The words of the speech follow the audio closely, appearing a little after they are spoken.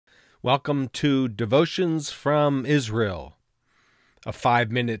Welcome to Devotions from Israel, a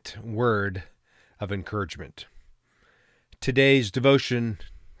 5-minute word of encouragement. Today's devotion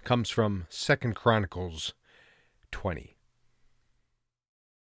comes from 2 Chronicles 20.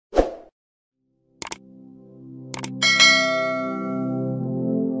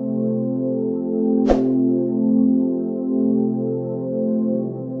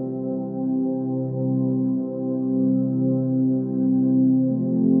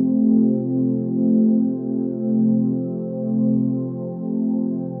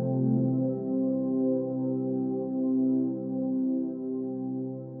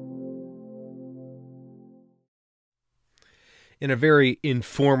 In a very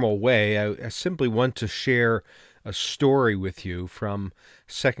informal way, I simply want to share a story with you from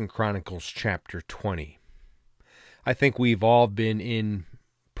 2 Chronicles chapter 20. I think we've all been in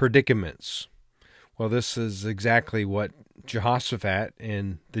predicaments. Well, this is exactly what Jehoshaphat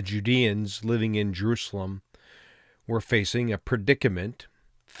and the Judeans living in Jerusalem were facing, a predicament.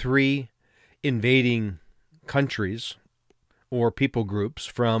 3 invading countries or people groups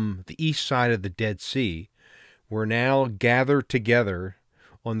from the east side of the Dead Sea were now gathered together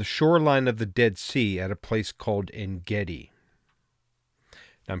on the shoreline of the Dead Sea at a place called En-Gedi.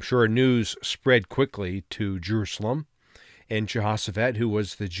 I'm sure news spread quickly to Jerusalem and Jehoshaphat, who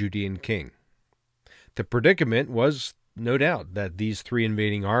was the Judean king. The predicament was, no doubt, that these 3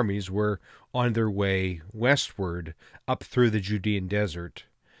 invading armies were on their way westward up through the Judean desert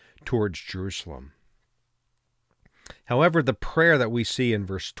towards Jerusalem. However, the prayer that we see in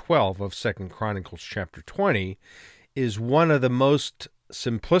verse 12 of 2 Chronicles chapter 20 is one of the most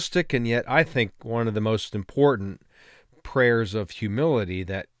simplistic and yet I think one of the most important prayers of humility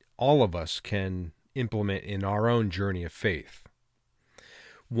that all of us can implement in our own journey of faith.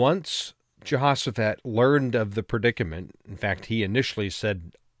 Once Jehoshaphat learned of the predicament, in fact, he initially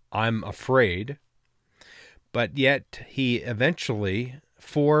said, "I'm afraid," but yet he eventually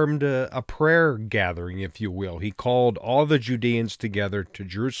formed a prayer gathering, if you will. He called all the Judeans together to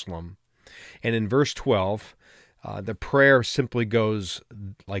Jerusalem. And in verse 12, the prayer simply goes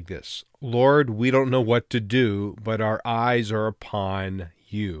like this: "Lord, we don't know what to do, but our eyes are upon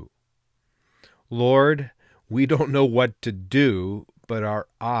you." Lord, we don't know what to do, but our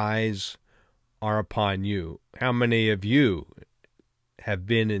eyes are upon you. How many of you have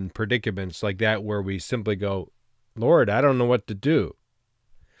been in predicaments like that where we simply go, "Lord, I don't know what to do"?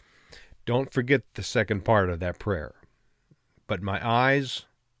 Don't forget the second part of that prayer. But my eyes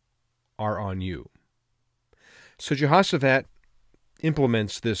are on you. So Jehoshaphat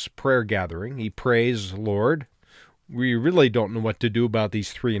implements this prayer gathering. He prays, "Lord, we really don't know what to do about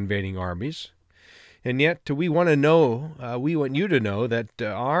these 3 invading armies. And yet we want you to know that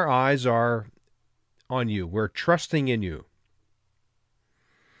our eyes are on you. We're trusting in you."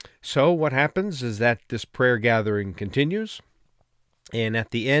 So what happens is that this prayer gathering continues. And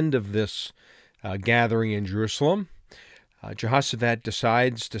at the end of this gathering in Jerusalem, Jehoshaphat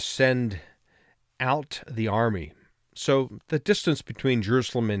decides to send out the army. So the distance between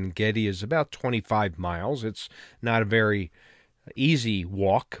Jerusalem and En-Gedi is about 25 miles. It's not a very easy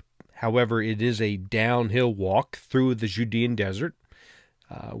walk. However, it is a downhill walk through the Judean desert.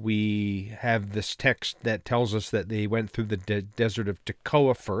 We have this text that tells us that they went through the desert of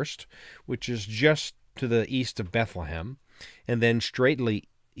Tekoa first, which is just to the east of Bethlehem, and then straightly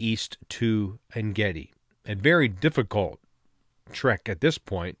east to En-Gedi. A very difficult trek at this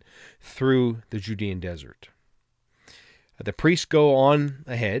point through the Judean desert. The priests go on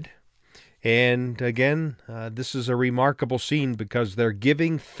ahead, and again, this is a remarkable scene because they're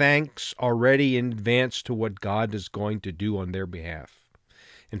giving thanks already in advance to what God is going to do on their behalf.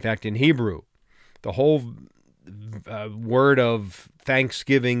 In fact, in Hebrew, the whole word of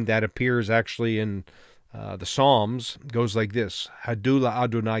thanksgiving that appears actually in the Psalms goes like this: Hadula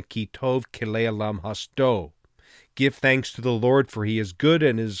Adonai ki tov kele'elam hasto. Give thanks to the Lord, for he is good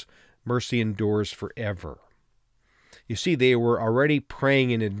and his mercy endures forever. You see, they were already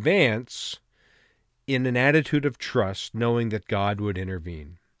praying in advance in an attitude of trust, knowing that God would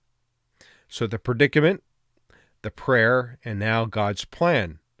intervene. So the predicament, the prayer, and now God's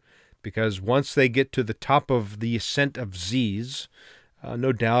plan. Because once they get to the top of the ascent of Ziz,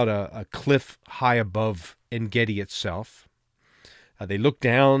 no doubt a cliff high above En-Gedi itself, they look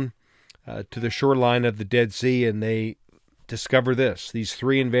down to the shoreline of the Dead Sea and they discover this. These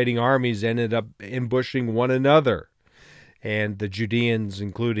 3 invading armies ended up ambushing one another. And the Judeans,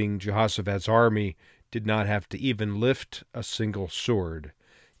 including Jehoshaphat's army, did not have to even lift a single sword.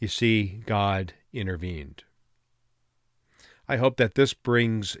 You see, God intervened. I hope that this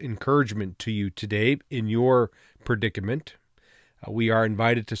brings encouragement to you today in your predicament. We are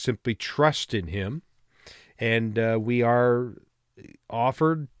invited to simply trust in him, and we are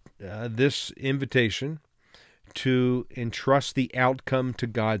offered this invitation to entrust the outcome to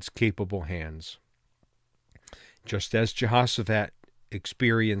God's capable hands. Just as Jehoshaphat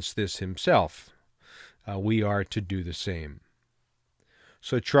experienced this himself, we are to do the same.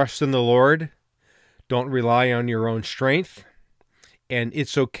 So trust in the Lord. Don't rely on your own strength. And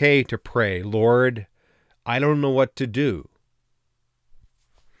it's okay to pray, Lord, I don't know what to do.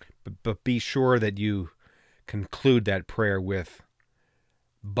 But be sure that you conclude that prayer with,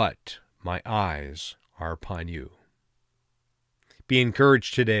 but my eyes are upon you. Be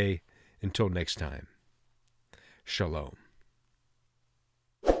encouraged today. Until next time, shalom.